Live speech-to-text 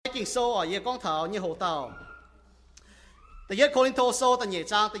kinh sâu ở con thảo như hồ tàu tại nhất Cô Linh Thô sâu tại nhẹ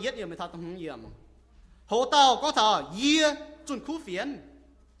trang tại nhất nhiều mình thảo tâm hiểm hồ tàu con thảo yê chun khu phiến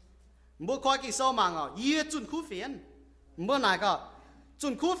mua coi kinh sâu mà ngỏ yê chun khu phiến mua này có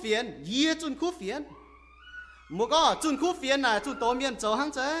chun khu phiến yê chun khu phiến mua có chun khu phiến này chun tổ miền châu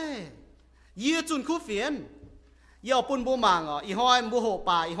hăng chế yê chun khu phiến yêu pun mua mà ngỏ y hoi mua hồ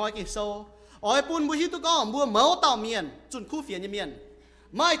bà y hoi kinh sâu ôi pun mua hít tu có mua máu tàu miền chun khu phiến như miền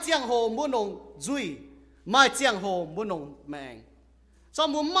mai chiang hồ mua nồng duy mai chiang hồ mua nồng mèng sau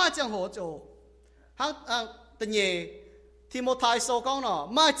mua mai chiang hồ chỗ hăng tự nhẹ thì một thái sâu con nó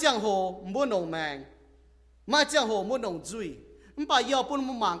mai chiang hồ mua nồng mèng mai chiang hồ mua nồng duy bà yêu pun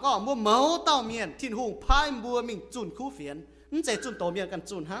mua mảng có mua máu tàu miền thiên hùng phai mua mình chun khu phiến chạy chun tổ miềnกัน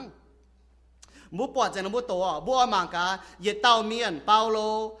chun hăng mua bọtใจnó mua tổ mua mảng cả ye tàu miền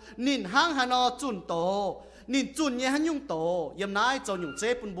Paulo nín hăng hà nó chun tổ nín chun nhé hắn nhung tổ yếm nái cho nhung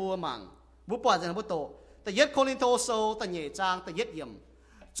chế pun mua mảng mua bọtใจnó mua tổแต่ยึดCô Linh Thô sâuแต่nhẹ trangแต่ยึดyếm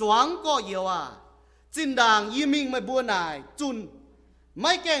choáng có yêu chính đàng y minh mới bua này chun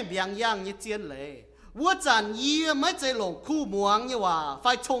mấy cái biang yang như chiến lệ vua chăn y mấy trái lồng khu muang như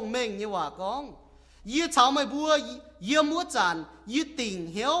phải trông mình như con y cháu mới bua y múa chăn y tình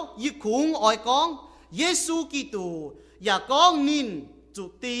hiếu y khung ỏi con Giêsu Kitô ya con nín chủ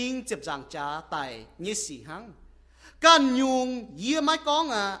tình chấp giảng trả tài như sĩ hăng can nhung y mấy con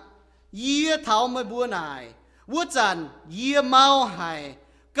y tháo mới bua này vua chăn y mau hài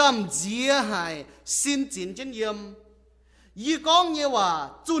cầm dĩa hài xin chính chân yếm y con như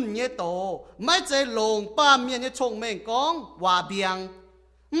chun như tổ mấy trái lồng ba miền như trông mình con hòa biang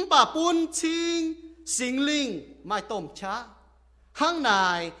bà bún chinh sinh linh mai tôm chá hăng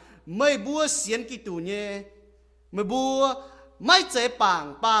này mới bua xiên Kitô nhé mới bua mấy trái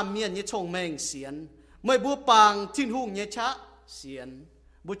bảng ba miền như trông mình xiên mới bua bảng thiên hùng như chá xiên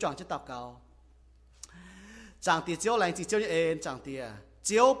bua chọn cho tao cao chẳng tiệt chiếu lành chỉ chiếu như ên chẳng tiệt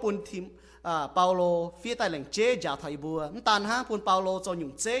chiếu bún thím Paulo phía tại lệnh chế giáo thầy bùa tàn ha bún Paulo cho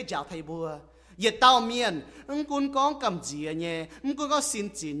nhung chế giáo thầy bùa yết tao miền kun con cầm dìa nhé kun con xin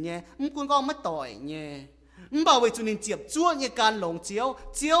chín nhé kun con mất tỏi nhé bảo vệ chủ nín chiệp chúa nhé can lồng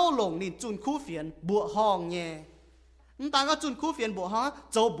chiếu lồng nín chun khu phiền bùa hong nhé tàn có chun khu phiền bùa hong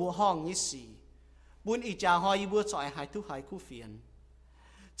châu bùa hong như xì bún ý cha hoi bùa chọi hai thu hai khu phiền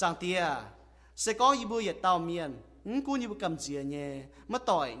chẳng tia sẽ có y bùa yết tao miền cô như cầm dìa nhé mất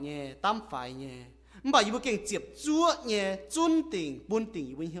tỏi nhé tam phải nhé bảo như kinh chiệp chúa nhé chun tình buôn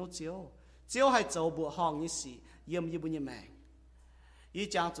tình như hiếu chiếu hay châu bùa hong như xì yếm như như mẹ y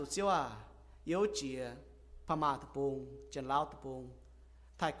chàng chủ chiếu yếu chìa pama tập bông chân lao tập bông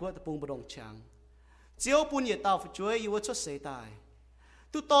thái quốc tập bông bờ đồng trắng chiếu buôn nhiệt tàu phải chuối yếu chốt xây tài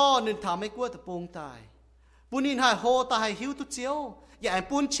tu to nên thảo mấy quốc tập bông tài buôn in hai hồ ta hai hiếu tu chiếu dạ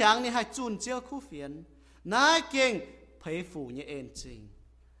buôn trắng nên hai chun chiếu khu phiền nãy kinh phải phủ như ên trình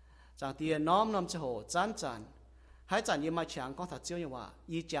chẳng tiền nóm cho hồ chán hãy chẳng như mà chẳng con thảo chiếu như vậy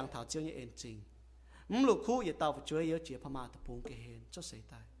y chẳng thảo chiếu như ên trình lục khu y tàu phải chuối yếu chìa pama tập bông cái hên cho xây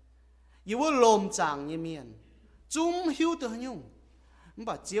tài yếu lồm chẳng như miền chúng hiếu từ nhung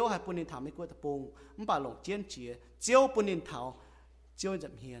bà chiếu hai bún in thảo mấy quốc tập bông bà lồng chiến chìa chiếu bún in thảo chiếu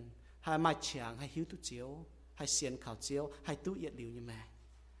dặm hiền hai mai chẳng hai hiếu tu chiếu hai xiên khảo chiếu hai tu yết liu như mẹ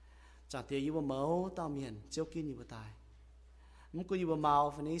chẳng tiền như máu tao miền chiếu kia như tài muốn cô như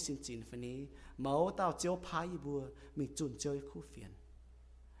màu phầnนี้xin chín phầnนี้máu tao chiếu phái như bùa mình chun chơi khu phiền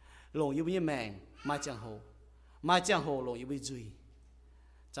lồng như mèn mai chẳng hồ lồng như duy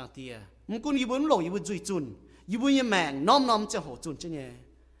chẳng tiền muốn cô như muốn lồng như duy chun như mèn nóm chẳng hồ chun chứ nhé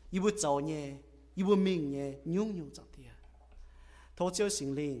như cháu nhé như mình nhé nhung chẳng tiền thô chiếu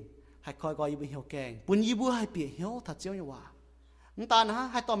sinh linh hay coi gọi như hiểu kèng bún như hai bìa hiếu thật chiếu như vậy ta na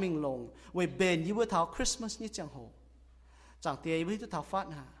hai tao mình lồng về bền như bữa thảo Christmas như chẳng hồ chẳng tiền như bữa thảo phát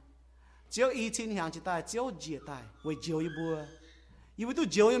ha chiếu ý chín hàng chỉ tài chiếu dìa tài về chiếu như bữa tu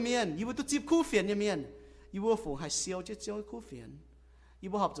chiếu như miền như bữa tu chip khu phiền như miền như bữa phủ hai siêu chứ chiếu khu phiền như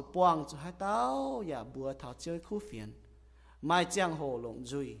bữa học chụp quang cho hai tao ya bữa thảo chiếu khu phiền mai chẳng hồ lồng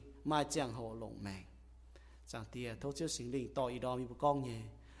duy mai chẳng hồ lồng mèn chẳng tiền thấu chiếu sinh linh tỏ ý đó như bữa con nhé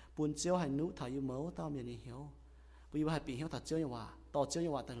buồn chiếu hai nút thảo như máu tao miền như hiếu bây giờ hai bị hiếu thật chiếu như vậy tỏ chiếu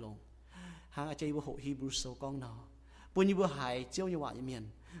như vậy tận lòng hàng ở đây bữa hội Hebrew sâu con nó bữa như bữa hải chiếu như vậy như miền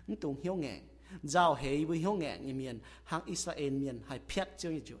nó tụng hiếu nghẹn giao hệ bữa hiếu nghẹn như miền hàng Israel miền hải phét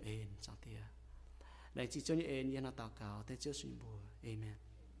chiếu như chiếu ên chẳng tiếc này chỉ chiếu như ên như là tao cao thế chiếu suy bùa amen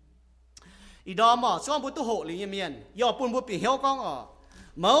ý đó mà cho bữa tu hộ lý như miền giờ buồn bữa bị hiếu con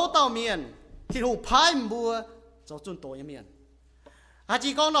máu tao miền thì hùng phái bùa cho chun tổ như miền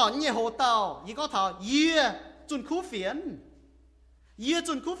chỉ con nó như hồ tao chỉ có thảo chun khu phiền ye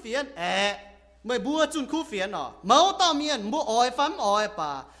chun khu phiền mày bua chun khu phiền nọ máu tao miền mua ỏi phám ỏi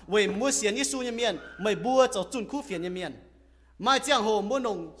bà vậy mua xiên Giêsu như miền mày bua cho chun khu phiền như miền mai chiang hồ mua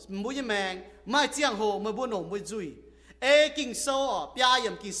nồng mua như mèng mai chiang hồ mày bua nồng mua duy kinh sâu bia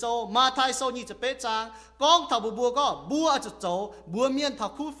yểm kinh sâu ma thai sâu nhưจะเป๊ะจางก้องถาบัวก็บัวจะโจบัวเมียนถา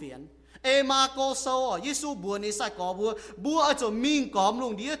คู่เฟียนมาโกโซยิสูบัวในสายกอบัวจะมิงกอมล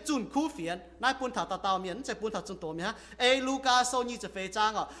งดีจุนคู่เฟียนนายปุ่นถาตาเตาเมียนจะปุ่นถาจุนตัวเมียลูกาโซนี่จะเฟจา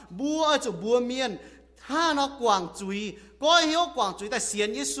งบัวจะบัวเมียนถ้านอกวางจุยก็เหี้ยวกวางจุยแต่เสียน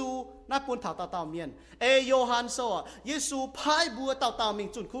ยิสูนายปุ่นถาตาเตาเมียนโยฮันโซยิสูพายบัวเตามิง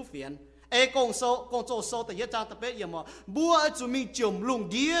จุนคู่เฟียนcông chỗ sâu tại trang tập bế mà bùa chủ mình chồng lùng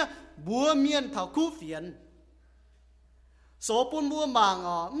đĩa bùa miên thảo khu phiền số bốn bùa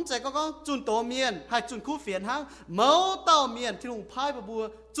màng chạy có chun tổ miên hay chun khu phiền hang máu tàu miên thì hùng phai và bùa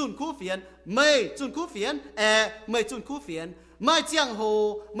chun khu phiền mây chun khu phiền mây chun khu phiền mai giang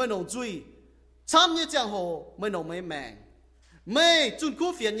hồ mây nồng duy chăm như giang hồ mây nồng mây mèng mây chun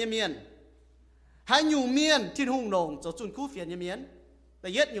khu phiền như miên hay nhủ miên thì hùng nồng cho chun khu phiền như miênแต่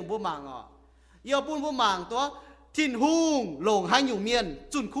เย็ดอยู่บัวมังเยาปุ่นบัวมังตัวทินหุงหลงให้อยู่เมียน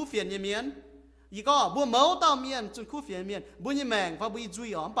จุนคู่เฟียนเมียนอีก็บัวเมาเต้าเมียนจุนคู่เฟียนเมียนบัวยี่แมงพระบุยจุ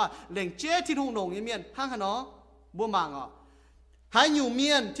ยป่ะเหล่งเจ้ทินหุงหลงเมียนห้างขนอบัวมังให้อยู่เมี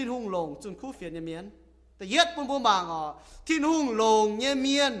ยนทินหุงหลงจุนคู่เฟียนเมียนแต่เย็ดปุ่นบัวมังทินหุงหลงเ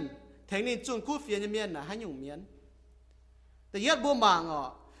มียนแทงนี่จุนคู่เฟียนเมียนน่ะให้อยู่เมียนแต่เย็ดบัวมัง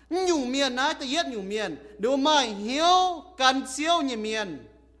อยู่เมียนนะแต่เย็ดอยู่เมียนเดี๋ยวไม่เหี้ยวกันเชี่ยวเนี่ยเมียน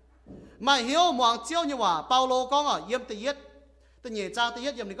ไม่เหี้ยวมองเชี่ยวเนี่ยว่าเปาโลก็เยี่ยมแต่เย็ดแต่เหนี่ยจ้าแต่เย็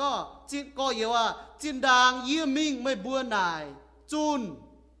ดเยี่ยมนี่ก็จินก็เยี่ยว่าจินดางเยี่ยมิงไม่บัวนายจุน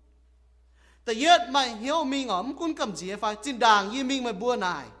แต่เย็ดไม่เหี้ยวมิงมันกุ้นกำเจียไฟจินดางเยี่ยมิงไม่บัวน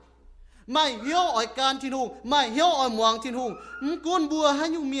ายไม่เหี้ยวอ่อยการทินหุงไม่เหี้ยวอ่อยมวงทินหุงมันกุ้นบัวให้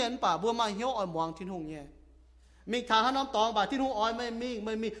อยู่เมียนป่าบัวไม่เหี้ยวอ่อยมวงทินหุงเนี่ยมีทางให้น้ำตองบ่าที่นุ่งอ้อยไม่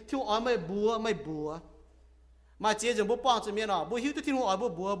มีที่นุ่งอ้อยไม่บัวมาเจี๊ยจงบุปผาจะมีหน่อบุหิวที่นุ่งอ้อย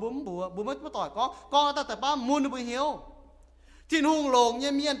บัวไม่ต่อยก็แต่ป้ามุนบุหิวที่นุ่งหลงเนี่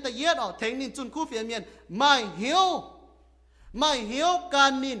ยเมียนแต่เย็ดเทงนินจุนคู่เฟียนเมียนไม่หิวกา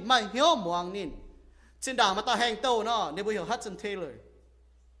รนินไม่หิวหมวงนินชินด่างมาตาแหงโตเนาะในบุหิวฮัตสันเทเลย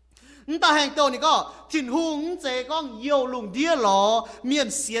ตาแหงโตนี่ก็ถิ่นหุงเจก้องเยี่ยวลุงเดียหล่อเมียน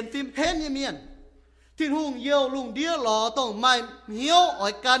เสียนฟิล์มเห็นเนี่ยเมียนที่หุ่งเยี่ยวลุงเดียหล่อต้องไม่เหี้ยวอ่อ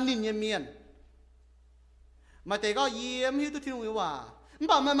ยการนินเมียนมาแต่ก็เยี่ยมหิ้วตัวที่หุ่งว่า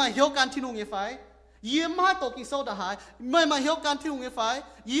บ่าไม่เหี้ยวการที่หุ่งเยี่ยไฟเยี่ยมมาตกินโซดาหายไม่เหี้ยวการที่หุ่งเยี่ยไฟ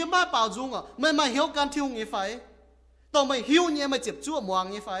เยี่ยมมาเป่าจุงไม่เหี้ยวการที่หุ่งเยี่ยไฟต้องไม่หิ้วเนี่ยไม่เจ็บชั่วมวง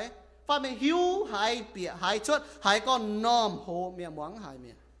เยี่ยไฟฟ้าไม่หิ้วหายเปียหายชดหายก็น้อมโหเมียมวงหายเมี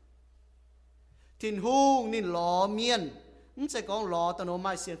ยที่หุ่งนี่หล่อเมียนมันจะก้องหล่อตโนไ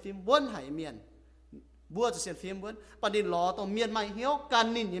ม่เสียฟิล์มบ้วนหายเมียนบัวจะเสียนเฟียมบ้วนประเด็นล้อต้องเมียนไม่เหี้ยวกัน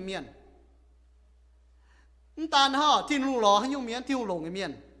นินเมียนตาห่อที่ลุงล้อให้ยุ่งเมียนที่ลุงหลงเมีย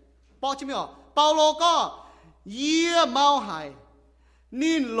นปอชิมิอ๋อเปาโลก็เยี่ยเมาหาย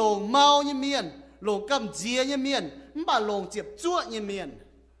นินหลงเมาเมียนหลงกำเจียเมียนมันบ่าหลงเจ็บจ้วเมียน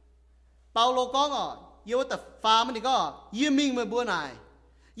เปาโลก็เยี่ยวแต่ฟ้ามันนี่ก็เยี่ยมิงไม่บัวนาย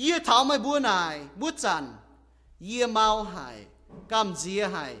เยี่ยเท้าไม่บัวนายบัวจันเยี่ยเมาหายกำเจีย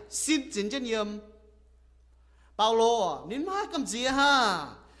หายสิ้นจินเจนเยี่ยมเปาโลนินมาให้กำเจียฮะ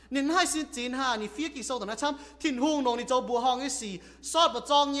นินให้สิ้นจีนฮะนี่ฟีกี่โซ่ต่อนะช้ำทิ้นหุ่งนงนี่เจ้าบัวห้องไอ้สี่ซอดประ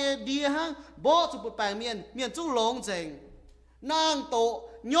จองเย่ดีฮะบ่จุดแปลงเมียนจุ้งหลงเจงนางโต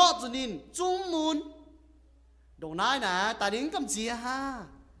ยอดจุนินจุ้งมุนโดนนายนะแต่นินกำเจียฮะ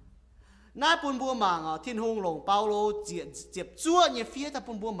นายปุ่นบัวหมางทิ้นหุ่งหลงเปาโลเจ็บจ้วเย่ฟีแต่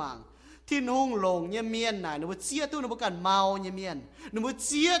ปุ่นบัวหมางที่นุ่งหลงเยี่ยเมียนน่ะหนูเจี๊ยตู้หนูบุกันเมาเยี่ยเมียนหนูเ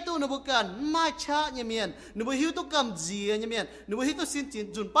จี๊ยตู้หนูบุกันไม่ชาเยี่ยเมียนหนูหิวตู้กำเจียเยี่ยเมียนหนูหิวตู้สินจิน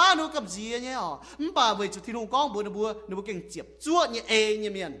จุนป้าหนูกำเจียเนี่ยมันป่าเวจุที่นุ่งก้องบัวหนูเก่งเจ็บจ้วเนี่ยเองเ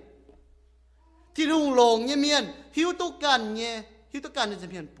ยี่ยเมียนที่นุ่งหลงเยี่ยเมียนหิวตู้กันเนี่ยหิวตู้กันจะ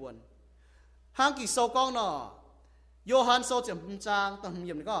เพียนป่วนห้างกี่โซก้องเนาะโยฮันโซเจ็บจางตั้งเ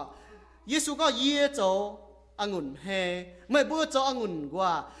ยี่ยมนี่ก็เยซูก็เยี่ยโจองุ่นเฮไม่บัวจะองุ่นกว่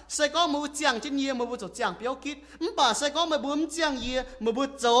าใส่ก็มือจังเช่นเยี่ยมือบัวจะจังเปียวคิดมันป่าใส่ก็ไม่บัวมันจังเยี่ยมือบัว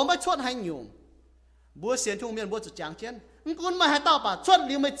จะไม่ชดให้หยุ่งบัวเสียนทุ่งเมียนบัวจะจังเช่นมันกุนไม่ให้ต่อป่าชดเ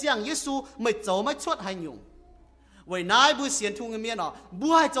ลี้ยงไม่จังเยซูไม่จะไม่ชดให้หยุ่งไว้นายบัวเสียนทุ่งเมียนบั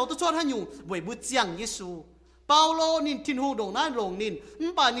วให้เจ้าต้องชดให้หยุ่งไว้บัวจังเยซูเปาโลนินทินหูดงนั่นลงนินมั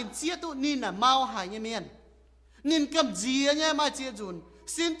นป่านินเจี๊ยตุนินน่ะเมาหายเมียนนินกำเจียเนี่ยมาเจียจุน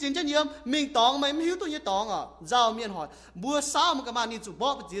สิ้นจินเจนเยี่ยมมิงตองไม่หิวตัวยี่ตองเจ้าเมียนหอยบัวสาวมันก็มานี่จุบบ่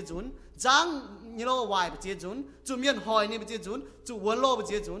ไปเจียจุนจัง như lo hoài bị chia dún chủ miền hỏi nên bị chia dún chủ vốn lô bị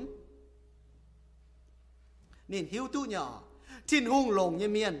chia dún nên hiếu tu nhỏ thiên hung lồng như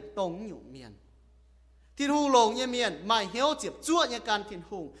miền tống nhủ miền thiên hung lồng như miền mai hiếu chụp chúa như can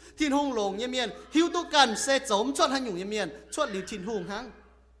thiên hung lồng như miền hiếu tu can sẽ chống chọn hắn nhủ như miền chọn liều thiên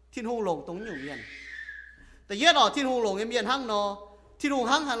hung lồng tống nhủ miềnแต่เยอะหน่อที่หงหลงเมียนหั่งนอที่หง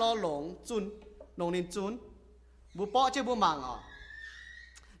หั่งฮันรอหลงจุนหลงนินจุนบุปอเจ้าบุมังอ๋อ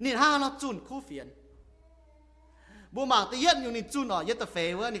นี่หั่งนอจุนคู่เฟียนบุมังแต่เยอะอยู่นินจุนอ๋อเยอะแต่เฟ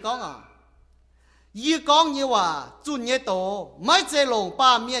เวอร์นี่ก้องอ๋อยี่ก้องยี่ว่าจุนยี่โตไม่เจหลงป้า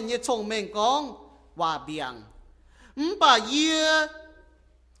เมียนยี่ชงเมงก้องว่าเบียงป่าเ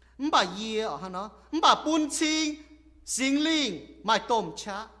ยี่อ๋อฮะเนาะป่าปุนชิงสิงลิงไม่ต้มช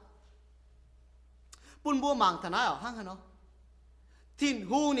าปุ่นบัวมังทนายอ๋อห้างฮะเนาะทิน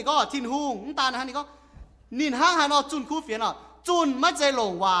ฮูนี่ก็ทินฮูตานะฮะนี่ก็นินห้างฮะเนาะจุนคู่เฟียนอ๋อจุนไม่ใจหล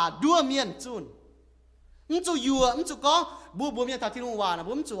งว่าดัวเมียนจุนจูยัวจูก้องบัวเมียนถ้าทินฮูว่านะ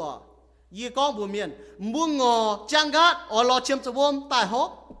บัวจูอ๋อยี่ก้องบัวเมียนบัวงอจังกัดอ๋อรอเชียมจะวมตายฮก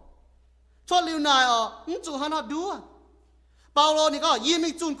ชดลิวนายอ๋อจูฮะเนาะดัวเปาโลนี่ก็ยี่มี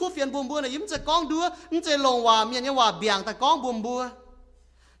จุนคู่เฟียนบัวนะยิ้มจะก้องดัวใจหลงว่าเมียนเนี่ยว่าเบียงแต่ก้องบัว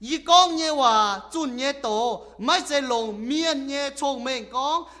ยี่ก้องเนี่ยว่าจุนเนี่ยโตไม่ใจลงเมียนเนี่ยชงเมงก้อ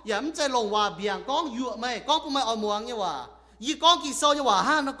งอย่าไม่ใจลงว่าเบียงก้องยั่วไม่ก้องปุ๊บไม่เอาหมวงเนี่ยว่ายี่ก้องกี่โซเนี่ยว่า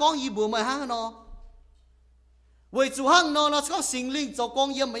ห้างนะก้องยี่บัวไม่ห้างเนาะเวจูห้างเนาะเราก็สิงลิงจะก้อง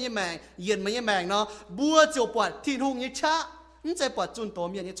เยี่ยมไม่ยี่แมงเย็นไม่ยี่แมงเนาะบัวจะปวดที่ทุ่งเนี่ยช้าไม่ใจปวดจุนโต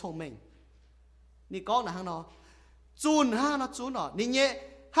เมียนเนี่ยชงเมงนี่ก้องนะห้างเนาะจุนห้างเนาะจุนเนาะนี่เนี่ย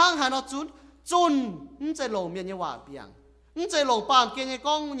ห้างหาเนาะจุนไม่ใจลงเมียนเนี่ยว่าเบียงใจหลงปามเกียร์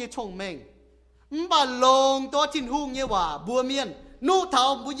ก้องเนี่ยชงเมงบ่าลงตัวทิ้นหุ่งเนี่ยว่าบัวเมียนนู่เท้า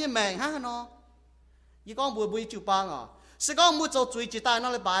บุญยี่แมงฮะเนาะยี่ก้องบัวจูปางอ่ะสิก้องมัวโจจุยจีตายนั่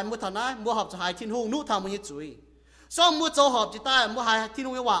นเลยบ่ายมัวฐานะมัวหอบจะหายทิ้นหุ่งนู่เท้ามัวยี่จุยซ่อมมัวโจหอบจีตายมัวหายทิ้น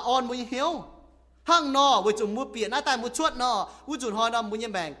หุ่งเนี่ยว่าอ่อนมัวยี่เหี้ยวห้างนอวัยจุ่มมัวเปลี่ยนหน้าตามัวชวดนอวัยจุ่มหอยนอมัวยี่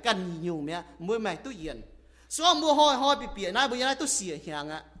แมงกันอยู่เนี่ยมัวแมงตู้เย็นซ่อมมัวหอยเปลี่ยนหน้ามัวยี่ได้ตู้เสียหาง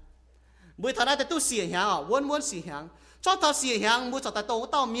อ่ะมัวฐานะแต่ตู้เสียหางอ่ะวนเสียหางชอบทำเสียหางมัวจะแต่โต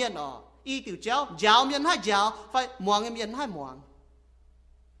เต้าเมียนอ๋ออีติ๋วเจ้ายาวเมียนให้ยาวไฟหมวงเมียนให้หมวง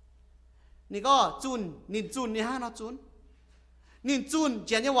นี่ก็จุนนินจุนนี่ฮะเนาะจุนนินจุนเ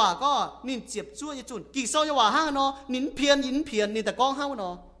จียนยว่าก็นินเจ็บชั่วยี่จุนกี่โซยว่าฮะเนาะนินเพียนนี่แต่ก้องห้าเน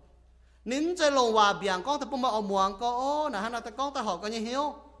าะนินจะลงว่าเบียงก้องแต่ปุ่มมาเอาหมวงก็โอ้นะฮะแต่ก้องแต่หอบก็ยังเหี้ยว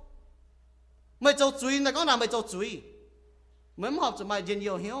ไม่เจ้าจุยแต่ก้องน่ะไม่เจ้าจุยเหมือนหอบจะมาเย็นเยี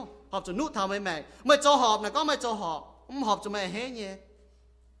ยวเหี้ยวหอบจะนุ่ทำไม่แม่ไม่เจ้าหอบนะก็ไม่เจ้าหอบหอบจะไม่เฮ้ยเนี่ย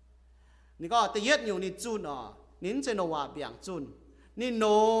นี่ก็แต่ยึดอยู่นี่จุนอ๋อนิ้นจะนว่าเบียงจุนนี่น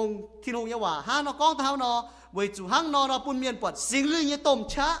งที่นงยว่าห้างนก้องเท้านอเวจูห้างนอปุ่นเมียนปวดสิงลือเนี่ยต้ม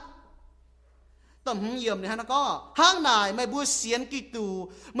ชะต้มหงเยี่ยมเนี่ยฮะนก็ห้างนายไม่บัวเสียนกี่ตู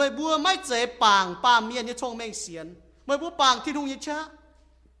ไม่บัวไม่เจ็บปางปามเมียนเนี่ยชงแมงเสียนไม่บัวปางที่นงเนี่ยชะ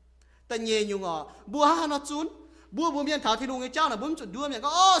แต่เยี่ยอยู่อ๋อบัวห้างนจุนบัวเมียนเท้าที่นงเนี่ยเจ้าน่ะบุ้มจุดด้วยเมียนก็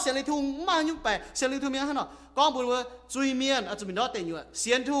โอ้เสียนเลยทุ่งมายุ่งไปเสียนเลยทุ่งเมียนฮะเนาะก้องบัวจุยเมียนอาจจะเป็นดอเตยอยู่เ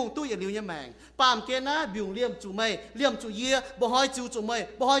สียนทุ่งตู้อย่าเลี้ยวยังแมงปามเกณฑ์นะบิวเลี่ยมจูไม่เลี่ยมจูเยี่ยบ่ห้อยจิวจูไม่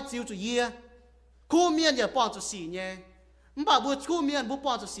บ่ห้อยจิวจูเยี่ยคู่เมียนอย่าป้อนจูสีเนี่ยมันบ่าบัวคู่เมียนบัวป้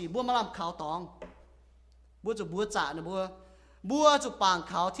อนจูสีบัวมาลำขาวตองบัวจูบัวจ่าเนี่ยบัวจูปาง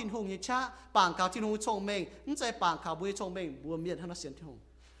ขาวทิ้นหุ่งยี่ช้าปางขาวทิ้นหุ่งชงเมงมันใจปางขาวบัวชงเมงบัวเมียนท่านเสียนทุ่ง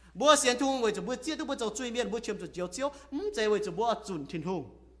บัวเสียนทุ่งไว้จูบัวเจี๊ยบบัวจูจุยเมียนบัวเชื่อมจูเจียวมันใจไว้จูบัวจุนทิ้นหุ่ง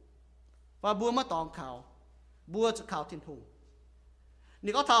ว่าบัวมาตองขาวบัวจะขาวทิ้นทุ่ง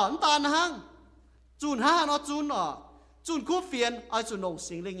นี่ก็ถอนตานะฮังจูนห้าเนาะจูนอ๋อจูนคู่เฟียนเอาจูนลง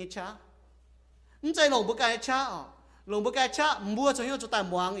สิงลิงยี่ช้าใจหลงบุกไก่ช้าอ๋อหลงบุกไก่ช้าบัวจะยุ่งจุดแต่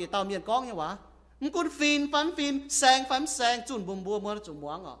หมวงอย่าเตาเมียนก้องเนี่ยวะมันกุนฟินฟันฟินแสงฟันแสงจูนบัวมัวจุ่มหม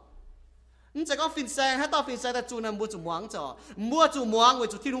วงอ๋อมันจะก็ฟินแสงให้เตาฟินแสงแต่จูนนั้นบัวจุ่มหมวงจ่อบัวจุ่มหมวงไว้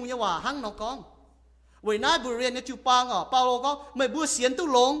จุดที่ทุ่งเนี่ยวะฮังน้องก้องไว้หน้าบุเรียนเนี่ยจูปางอ๋อเปาโลก็ไม่บัวเสียนตู้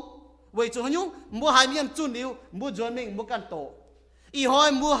หลงไว้จุดยุ่งบัวหายเมียนจูนเดียวบัวจวนเมงบัวกันโตอีหอย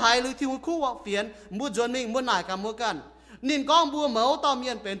บัวหายหรือที่หัวคู่ว่าเฟียนบัวจวนเมงบัวหน่ายกับบัวกันนินก้องบัวเหมาต่อเมี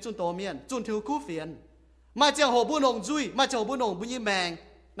ยนเป็นจุนโตเมียนจุนที่หัวคู่เฟียนมาเจ้าหัวบัวนงจุยมาเจ้าบัวนงบุญยี่แมง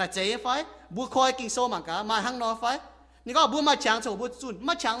น่ะเจ๊ไฟบัวคอยกินโซมังกะมาหังนอไฟนี่ก็บัวมาฉางโฉบัวจุนม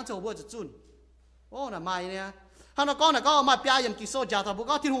าฉางโฉบัวจะจุนโอ้น่ะมาเนี่ยฮันนก้องน่ะก็มาปยายมกิโซจ่าทบัว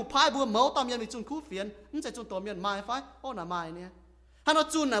ก็ที่หัวพายบัวเหมาต่อเมียนเป็นจุนคู่เฟียนนั่นจะจุนโตเมียนมาไฟโอ้น่ะมาเนี่ยฮันน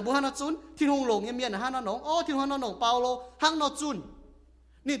จุนน่ะบัวฮันนจุนที่หัวหลงเมียนน่ะฮันนหนงโอ้ที่หัวหนงเปาโลฮังนจุน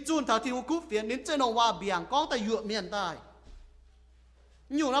นี่จูนเท่าที่หัวคู่เฟียนนี่เจ้าหนว่าเบียงก้องแต่หยวกเมียนได้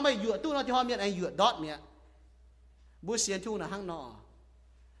อยู่นั่นไปหยวกตู้นั่นที่ห้อเมียนไอหยวกดอทเมียบัวเสียนทุ่งน่ะห้างนอ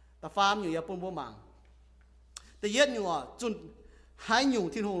ta phàm nhiều bún bún mảng ta yết nhiều chun hai nhiều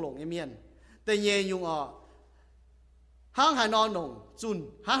thiên hùng lồng miền ta nhẹ nhiều hang hà nọ nồng chun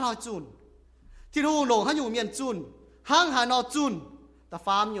hang hà chun thiên hùng lồng hai nhiều miền chun hang hà nọ chun ta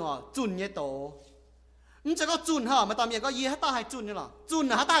phàm nhiều chun nhẹ tổ chỉ có chun hả mà ta miền có gì hết ta hay chun như là chun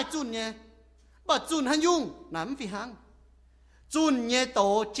là hết ta hay chun nhé bà chun hay nhung nắm phi hang chun nhẹ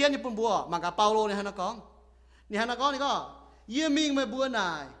tổ chiến như bún bùa mà cả Paulo này nó có này có ye mình mới bùa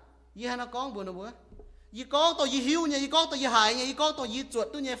này ye nó có bùa nó bùa ye có tôi ye hiu nhé ye có tôi ye hại nhé ye có tôi ye chuột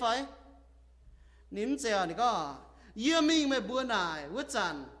tôi nhé phải nín giờ này có ye mình mới bùa này vứt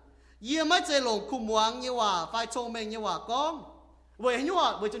chăn ye mấy chơi lồng khum muang như hòa phải trông mình như hòa con vậy như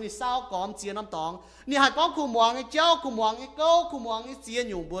hòa vậy cho nên sao có chia năm tòng ni hai có khum muang cái cháu khum muang cái câu khum muang cái chia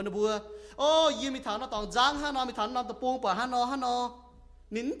nhung bùa nó bùa ô ye mi thằng nó tòng giang ha nó mi thằng nó tập buông bà ha nó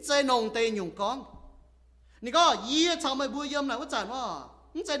nín chơi nồng tê nhung conนี่ก็ยี่ชาวมาบุญเยี่ยมนะว่าจันว่า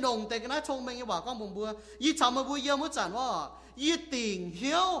นี่ใจดงแต่ก็น่าชงเมงยี่ว่าก็มงบัวยี่ชาวมาบุญเยี่ยมว่าจันว่ายี่ติ่งเ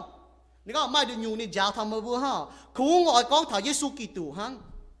หี้ยวนี่ก็ไม่ดูอยู่นี่ยาวทำมาบัวฮะคุ้งอ่อยกองถ่ายเยซูกิตูฮัง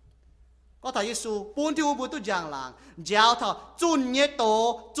ก็ถ่ายเยซูปูนที่หัวบัวตัวจางหลังยาวถ่าจุนเยโต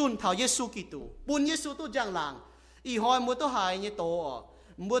จุนถ่ายเยซูกิตูปูนเยซูตัวจางหลังอีหอยมัวตัวหายเยโตอ่ะ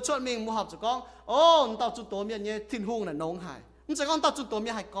มัวชดเมงมัวหับจะกองโอ้ตาจุดตัวเมียเนี่ยทิ้งหุ่งน่ะน้องหายนี่จะกองตาจุดตัวเมี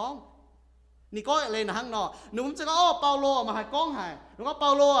ยหายกองนี่ก็เลยนะฮังนอหนุ่มจะก็เปาโลมาหายกล้องหายหนุ่มก็เปา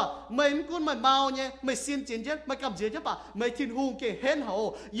โลไม่กุ้นไม่เมาเนี่ยไม่เสียนเจียนเจ็ดไม่กำเจียนเจ็ดปะไม่ทิ้งหูเกเห็นเขา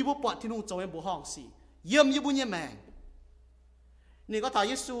ยีบุปผาทิ้งหูจงเป็นบุห้องสีเยี่ยมยีบุญเยี่ยมแมงนี่ก็ถ่ายเ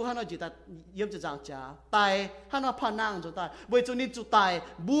ยซูฮันเราจีแต่เยี่ยมจะจางจ้าตายฮันเราพานั่งจนตายเวจุนินจุตาย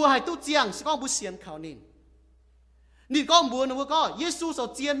บัวหายตู้เจียงสิก็บุเสียนเขานี่ก็บัวนะบัวก็เยซูสอน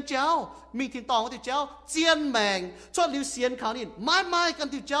เจียนเจ้ามีทิ้งตองก็ทิ้งเจ้าเจียนแมงชดลิวเสียนเขานี่ไม่กัน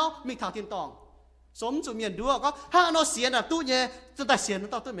ทิ้งเจ้ามีทางทิ้งตองสมจุเมียนดูก็ถ้าเราเสียนะตู้เนี่ยจะได้เสียน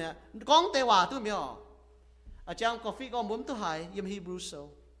ต่อตู้เมียก้องเตว่าตู้เมียอาจารย์กาแฟก็มุ้มตู้หายยมฮีบรูโซ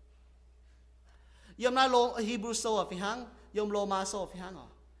ยมนายโลฮีบรูโซอ่ะพี่ฮังยมโลมาโซพี่ฮังอ่ะ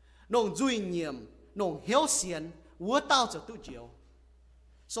นงจุยเงียมนงเหี้ยวเสียนวัวเต้าจากตู้เจียว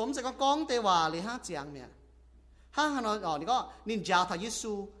สมจะก็ก้องเตว่าเลยฮะเจียงเมียห้าฮันอ๋อนี่ก็นินจาทายิ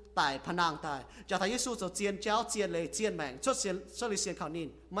สูตายพนังตายจาทายิสูจะเจียนเจ้าเจียนเลยเจียนแมงชดเสียนชดเลยเสียนเขานิน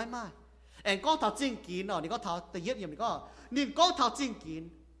ไม่เอ็งก็ทำจริงกินอ๋อนี่ก็ทำแต่เย็ดยังนี่ก็นินก็ทำจริงกิน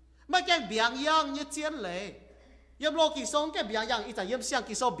ไม่แก่เบียงย่างเนี่ยเจียนเลยยมโลกิโซงแก่เบียงย่างอีแต่ยมเสียง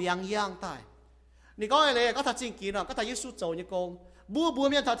กิโซเบียงย่างตายนี่ก็เลยก็ทำจริงกินอ๋อก็ทำยิสูโจเนี่ยกงบัว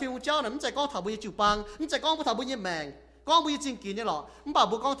เมียนทำที่หุ่นเจ้าเนี่ยมันใจก็ทำบัวจิ๋วปังมันใจก็ทำบัวเนี่ยแมงก็บัวจริงกินเนี่ยหรอมันบ่า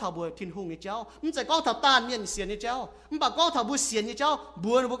บัวก็ทำบัวทิ้งหุ่นเนี่ยเจ้ามันใจก็ทำตานเมียนเสียนเนี่ยเจ้ามันบ่าก็ทำบัวเสียนเนี่ยเจ้า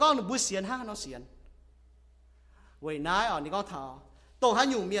บัวก็บัวเสียนห้าเนาะเสียนเว้ยนายอ๋อนี่ก็ทำโตให้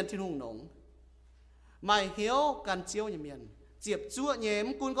อยู่เมียนทิ้งหุ่นหนงไม่เหี้ยวการเจียวอย่างเมียนเจ็บจั่วเยี่ยม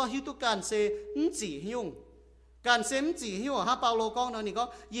กุนก็หิวตุการเซมจีหิวการเซมจีหิวฮะเปาโลก้องนั่นนี่ก็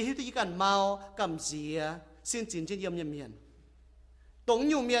ยี่หิวตุการเมากำเสียสิ้นจินเจียมอย่างเมียนตรง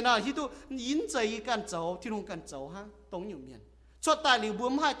อยู่เมียนอ่ะหิวตุยินใจการเจ้าที่ลงการเจ้าฮะตรงอยู่เมียนชดตายหลิวบัว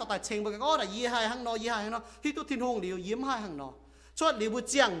ไม่ต่อตายเชงไปก็ได้ยี่ห้หังนอยี่ห้หังนอหิวตุทิ้งหงหลิวยิ้มให้หังนอชดหลิวบัว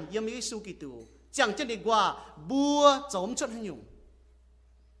เจียงยังมีสุกิตูเจียงจะดีกว่าบัวจมชดให้ยุ่ง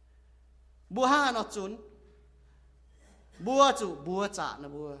บัวห้าเนาะจุนบัวจุบัวจ่านะ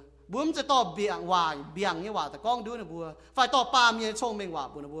บัวมันจะต่อเบียงวายเบียงเนี่ยว่าแต่ก้องดูนะบัวฝ่ายต่อปลาเมียชงเมงว่า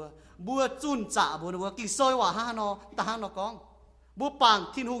บัวนะบัวจุนจ่าบัวนะบัวกี่ซอยว่าห้าเนาะแต่ห้าเนาะก้องบัวปาง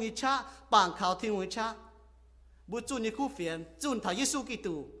ทิ้งหูอิชะปางขาวทิ้งหูอิชะบัวจุนนี่คู่เฟียนจุนถ่ายยิสูกิ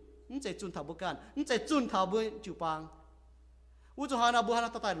ตูมันจะจุนถ่ายบุกันมันจะจุนถ่ายบัวจิ๋วปางอุจหานะบัวห้า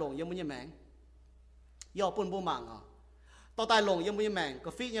ต่อตายหลงยังมุ้ยแมงย่อปนบัวมังอ่ะต่อตายหลงยังมุ้ยแมงก็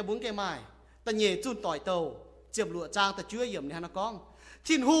ฟียังบุ้งแกไม้แต่เย่จุนต่อยเตาเจ็บหลวดจางแต่เชื่อเยี่ยมเนี่ยนะก้อง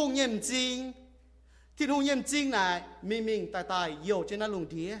ทิ้งหูเยี่ยมจริงทิ้งหูเยี่ยมจริงนายมิงตายโยจะน่าลง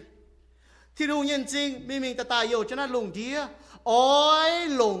เดียทิ้งหูเยี่ยมจริงมิงตายโยจะน่าลงเดียอ้อย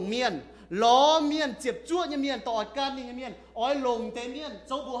หลงเมียนล้อเมียนเจ็บจ้วเมียนต่อกันนี่เมียนอ้อยหลงเตเมียนเ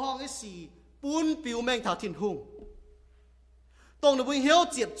จ้าบัวห้องไอ้สี่ปูนปิวแมงถาทิ้งหูตรงนั้นบุญเหี้ยว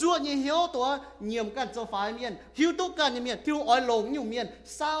เจ็บจ้วเนี่ยเหี้ยวตัวเงี่ยมกันเจ้าฝ่ายเมียนหิวตุกันเนี่ยเมียนที่อ้อยหลงอยู่เมียน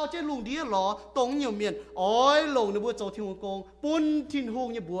สาวเจ้าลุงดีหรอตรงอยู่เมียนอ้อยหลงในบัวเจ้าทิ้งหงกงปุ้นทิ้งหง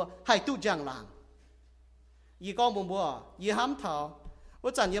เนี่ยบัวให้ตุจังหลังยี่ก้องบัวยี่ห้ำเท้าว่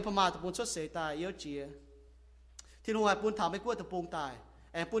าจันยี่พม่าตะปูนชดเสยตายเยอะเจียทิ้งหงไอ้ปุ้นเท้าไม่กลัวตะปูงตาย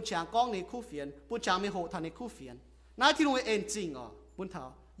ไอ้ปุ้นช้างก้องในคู่เฟียนปุ้นช้างไม่โหดทันในคู่เฟียนนายทิ้งหงไอ้เอ็นจริงอ่ะปุ้นเท้า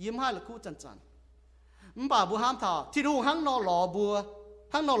ยิ้มให้ละคู่จันมันบ่าบัวห้ามเท้าที่ดูหังนอหล่อบัว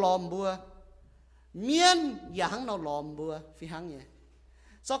หังนอหลอมบัวเมียนอย่าหังนอหลอมบัวฟีหังเนี่ย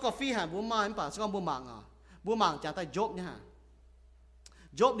ซอกกาฟีหาบัวมาอันป่าซอกบัวมังอ่ะบัวมังจากใต้ยกเนี่ยฮะ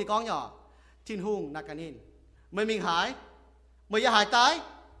Job đi con nhỏ thiên hùng nạc nín mình hái mới hái tái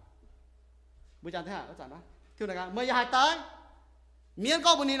bây giờ thế hả các bạn thiếu này mới hái tái miền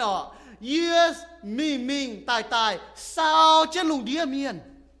có bên này nọ yes mình tài sao trên lùng đĩa miền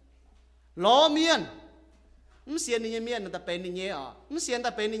lo miền唔先你面那边你啊，唔先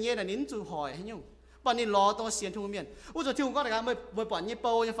那边你那您就害还用，把你攞到先出面，我就聽講大家ไม่ปล่อยยี่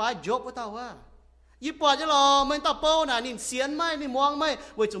ปูยังฟ้าจบก็เท่าว่ายี่ปล่อยจะรอไม่ต่อปูน่ะนี่เสียนไม่นี่มองไม่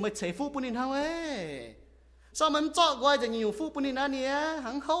ไว้จุไม่เฉยฟูปุ่นนี่ทั้งเว้ยsaoมันเจาะไว้จะnhiềuฟูปุ่นนี่นะเนี่ย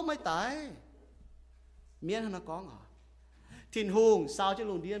หังเขาไม่ตายเมียนเขาก้องอ่ะทินหงสาวจะ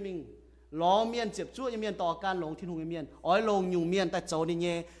ลงเดียมิงล้อเมียนเจ็บชั่วยังเมียนต่อการลงทินหงยังเมียนอ้อยลงอยู่เมียนแต่โจนี่เ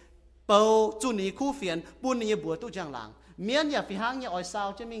นี่ยbầu chu ní khu phiền buôn ní bùa tu giang làng miên nhà phi hang nhà ỏi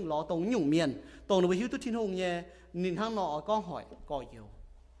sao chứ mình ló tông nhung miên tông nó bị hiu tu thiên hùng nhé nhìn hang nọ con hỏi cò nhiều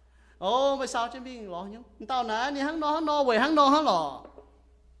ô vậy sao chứ mình ló nhung tao nè nhìn hang nọ vậy hang nọ hang lọ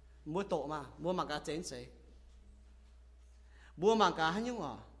mua tổ mà mua mà cá chén sấy mua mà cá hang nhung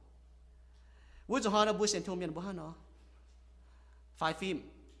à mua cho họ là mua sen thùng miên mua hang nọ phai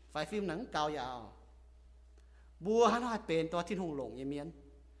phim nắng cao yào mua hang hai bênตัวthiên hùng lồng như miên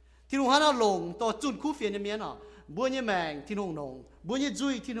thiên hùng hắn lồng to chun khu phiền như miến à bữa như mèng thiên hùng lồng bữa như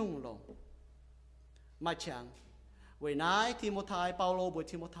duy thiên hùng lồng mà chẳng vậy nãy Timothy Paulo buổi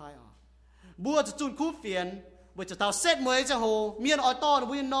Timothy à bữaจะchun khu phiền buổiจะtao xét mớiจะhồ miến ở to nó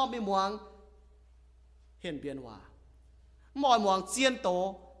bữa no bị muang hiện biến hòa mọi muang chiên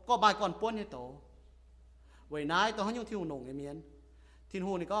tổ có bài còn buôn như tổ vậy nãy tao hắn dùng thiên hùng lồng như miến thiên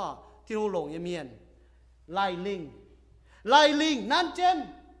hùng này có thiên hùng lồng như miến lai linh nan trên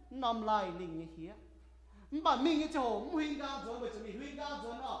nằm lại linh như thế, bà mình cái chỗ huynh cao rồi, bởi vì huynh cao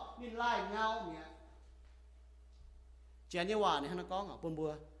rồi nó nhìn lại nhau nhỉ, chuyện như vậy này nó có ngỏ buồn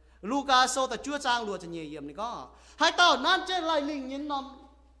bùa, Luca sau ta chúa trang lùa cho nhiều hiểm này có, hai tao nan trên lại linh như nằm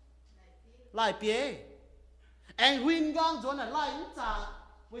lại bế, anh huynh cao rồi là lại những trả,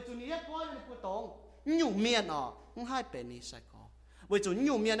 bởi vì hết coi là của tổng, nhủ miền không hai bên này sai có, bởi vì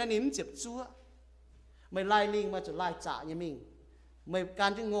nhủ miền nó nín chụp chúa, mày lại linh mà chỉ lại trả như mình. Mày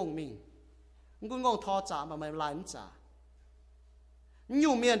can chứ ngông mình cũng ngông thò trả mà mày lại không trả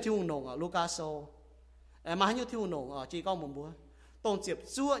nhiều miền thiêu nồng ở Lucaso em mà nhiều thiêu nồng ở chỉ có một bữa tổng chụp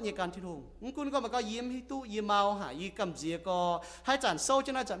chúa như can thiêu nồng cũng có mà có yếm hi tu yếm màu hả y cầm gì có hai chản sâu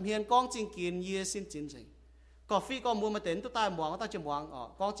cho nó chậm hiền con chính kiến y xin chính trình cà phê có mua mà đến tôi tai muang tao chỉ muang ở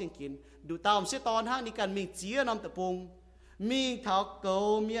con chính kiến đủ tao sẽ tòn ha đi cần mình chia năm tập bùng mình tháo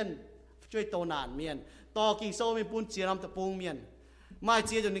cầu miền chơi tô nản miền to kỳ sâu mình buôn chia năm tập bùng miền mai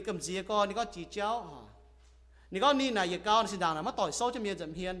chia cho你cầm gì con你có chỉ cháu hả你có ni này giờ cao thì đàng là mất tỏi sâu cho miền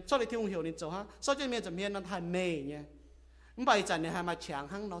chậm hiền cho để thiêu hiểu nên cháu ha sâu cho miền chậm hiền nó thay mê nhé bây giờ này hai mà chàng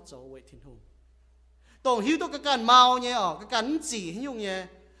hăng nó cháu vậy thiên hùng tổng hiếu tôi cái cản màu nhé cái cản chỉ hình dung nhé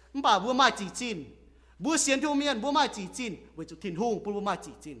bà bữa mai chỉ chín bữa xiên thiêu miền bữa mai chỉ chín với chỗ thiên hùng bữa mai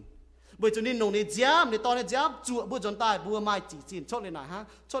chỉ chín với chỗ nên nông nên giáp nên to nên giáp chuột bữa chọn tai bữa mai chỉ chín chốt lên này ha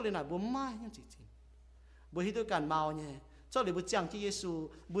chốt lên này bữa mai nhưng chỉ chín bữa hiếu tôi cản màu nhé cho để bữa chàng cho Giêsu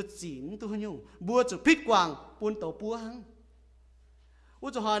bữa chín tu nhung bữa cho phít quang buôn tổ búa hăng u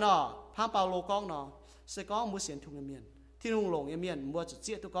cho hỏi nó Phan Paulo con nó sẽ có bữa xiên thùng miền thiên hùng lồng miền bữa cho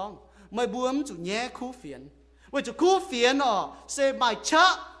chia tu con mày bữa cho nhẹ khu phiền bữa cho khu phiền nó sẽ bài chá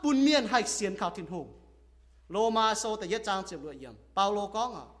buôn miền hay xiên khảo thiên hùng Roma sau tại nhất trang chịu lựa yểm Paulo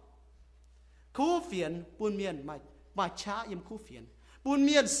con à khu phiền buôn miền bài chá yểm khu phiền buôn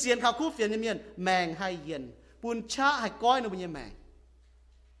miền xiên khảo khu phiền miền mèng hay yên buôn cha hay coi nó bây giờ mày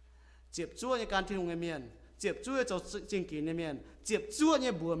chụp chúa như can thiên hùng miền chụp chúa cho trình kỳ miền chụp chúa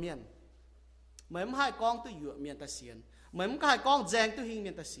như bùa miền mấy hai con tôi dựa miền ta xiên mấy hai con giang tôi hình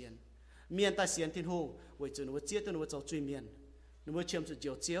miền ta xiên thiên hùng với chỗ nó chia tôi nó cho truy miền nó mới chiêm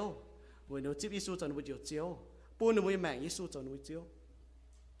cho chiếu với nó chụp Giêsu cho nó mới chiếu buôn nó mới mèn Giêsu cho nó mới chiếu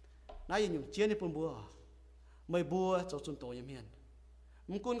nãy giờ nhung chia đi buôn bùa mấy bùa cho chúng tôi như miền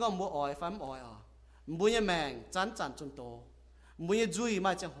mình cũng có mua ỏi phám ỏi mua nhà mèng chán chun tổ mua nhà duy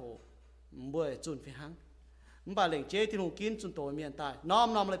mai chẳng hồ mua chun phi hăng bà lệnh chế thì nông kín chun tổ miền tai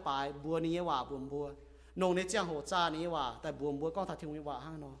nom lại bài bùa ní hòa bùa nông ní chẳng hồ cha ní hòa tại bùa con thật thì hòa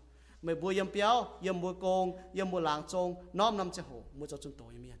hăng nó mày bùa yếm béo yếm bùa công yếm bùa làng trông nom chẳng hồ mua cho chun tổ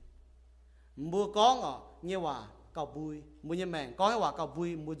miền mua con ở như hòa cào bùi mua nhà mèng có hòa cào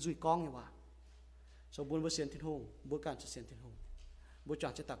bùi mua duy con như hòa sau bùa xiên thiên hùng bùa cản cho xiên thiên hùng bùa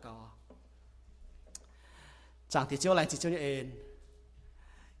chọn cho ta cào chẳng thì chiếu lại chỉ chiếu như ên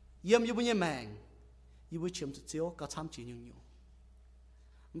yếm như bữa như mèng như bữa chiếm chiếu có tham chỉ nhiều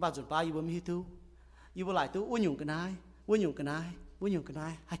bà chuẩn ba như bữa mi tu như bữa lại tu uốn nhung cái này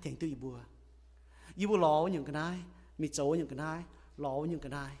hai thành tu như bữa như bữa lò uốn nhung cái này mi chấu nhung cái này lò những cái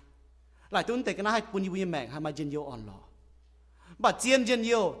này lại tuân tệ cái này bún yêu mèn hay mà dân yêu on lò bà chiên dân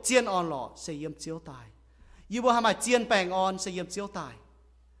yêu chiên on lò sẽ yếm chiếu tài yêu bùa hay mà chiên bèn on sẽ yếm chiếu tài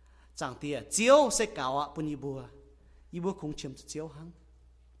chẳng tiệt chiếu sẽ cào ạ bún yêu bùa không chiếm chiếu hăng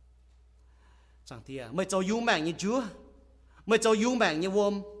chẳng tiệt mấy cháu yêu mèn như chúa mấy cháu yêu mèn như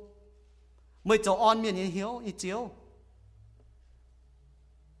vôm mấy cháu on miền như hiếu như chiếu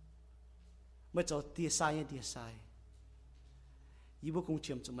mấy cháu tia sai như tia sai yêu bùa không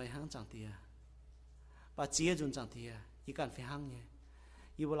chiếm cho mấy hăng chẳng tiệt bà chia dùn chẳng tiệt yêu cần phải hăng nhé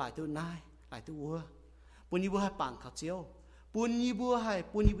yêu bùa lại tôi nai lại tôi vua bún yêu bùa hay bằng khảo chiếu bún yêu bùa hay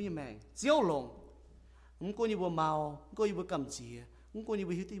bún yêu bùa mèn chiếu lồng không có yêu bùa màu không có yêu bùa cầm chỉ không có yêu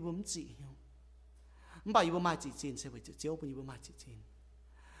bùa hiếu yêu bùa chỉ không bảo yêu bùa mai chỉ chín sẽ phải chiếu bún yêu bùa mai chỉ chín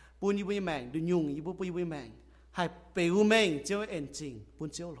bún yêu bùa mèn đừng nhung yêu bùa mèn hay bể u mèn chiếu ẩn trình bún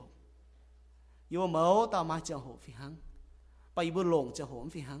chiếu lồng yêu bùa máu tao mai chiếu hộ phi hăng bảo yêu bùa lồng chiếu hộ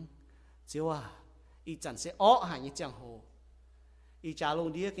phi hăng chiếu à ý chẳng sẽ ó hại như chẳng hồ ý trả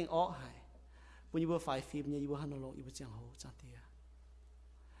lông đĩa kinh ó hại bún yêu phải phim như yêu hắn lông yêu chẳng hồ chẳng tiệt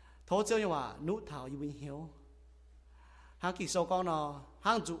thố chiếu nhưว่าnút thảo yêu hiếu hàng kỳ sau con nó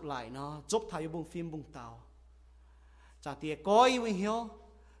hàng trụ lại nó giúp thảo yêu bung phim bung tàu chẳng tiệt có yêu hiếu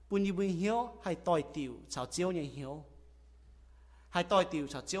bún yêu hiếu hay tỏi tiểu chảo chiếu như hiếu hay tỏi tiểu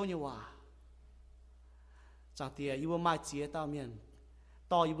chảo chiếu nhưว่าchẳng tiệt yêu mai chia tao miền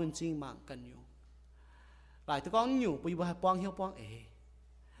to yêu chính mạng cần nhiều lại tôi có nhiều bùi bùi hay bong hiếu bong ế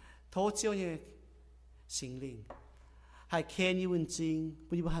thố chiếu như sinh linh hay khen như vinh chính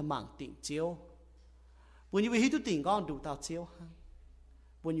bùi bùi hay mạng tỉnh chiếu bùi bùi hít tu tỉnh con đủ tao chiếu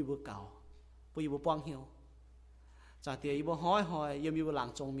bùi bùi cầu bùi bùi bong hiếu chả tiệt bùi hỏi yêu bùi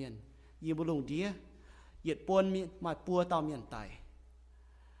làng trong miền yêu bùi lùng đĩa nhiệt buôn miền mà bùa tao miền tài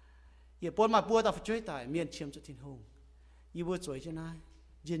nhiệt buôn mà bùa tao phải chơi tài miền chiêm cho thiên hùng yêu bùi chuối cho nai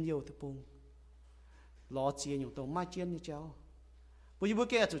dân yêu từ bùng lo chia nhiều tàu mai chiên như cháu bây giờ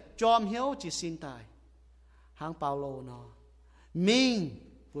kia tụi chom hiếu chỉ xin tài hàng Paulo nó mình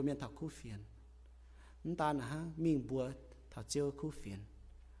vừa miền thảo khu phiền chúng ta là hàng mình vừa thảo chiêu khu phiền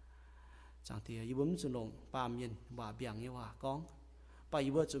chẳng thì yêu bấm tụi lồng ba miền và biển như hòa con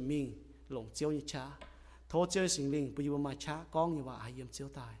bây giờ tụi mình lồng chiêu như cha thô chiêu sinh linh bây giờ mà cha con như hòa hay yếm chiêu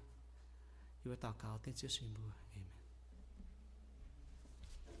tài yêu tao cáo tên chiêu sinh bùa amen.